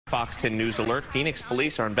Fox 10 News alert. Phoenix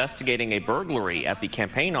police are investigating a burglary at the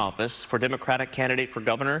campaign office for Democratic candidate for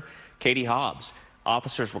governor Katie Hobbs.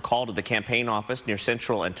 Officers were called to the campaign office near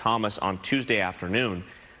Central and Thomas on Tuesday afternoon.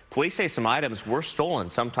 Police say some items were stolen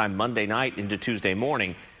sometime Monday night into Tuesday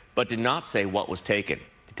morning, but did not say what was taken.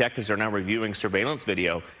 Detectives are now reviewing surveillance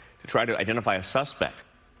video to try to identify a suspect.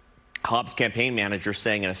 Hobbs' campaign manager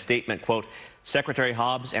saying in a statement, quote, "Secretary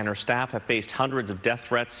Hobbs and her staff have faced hundreds of death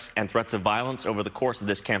threats and threats of violence over the course of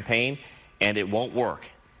this campaign, and it won't work."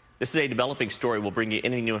 This is a developing story. We'll bring you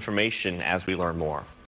any new information as we learn more.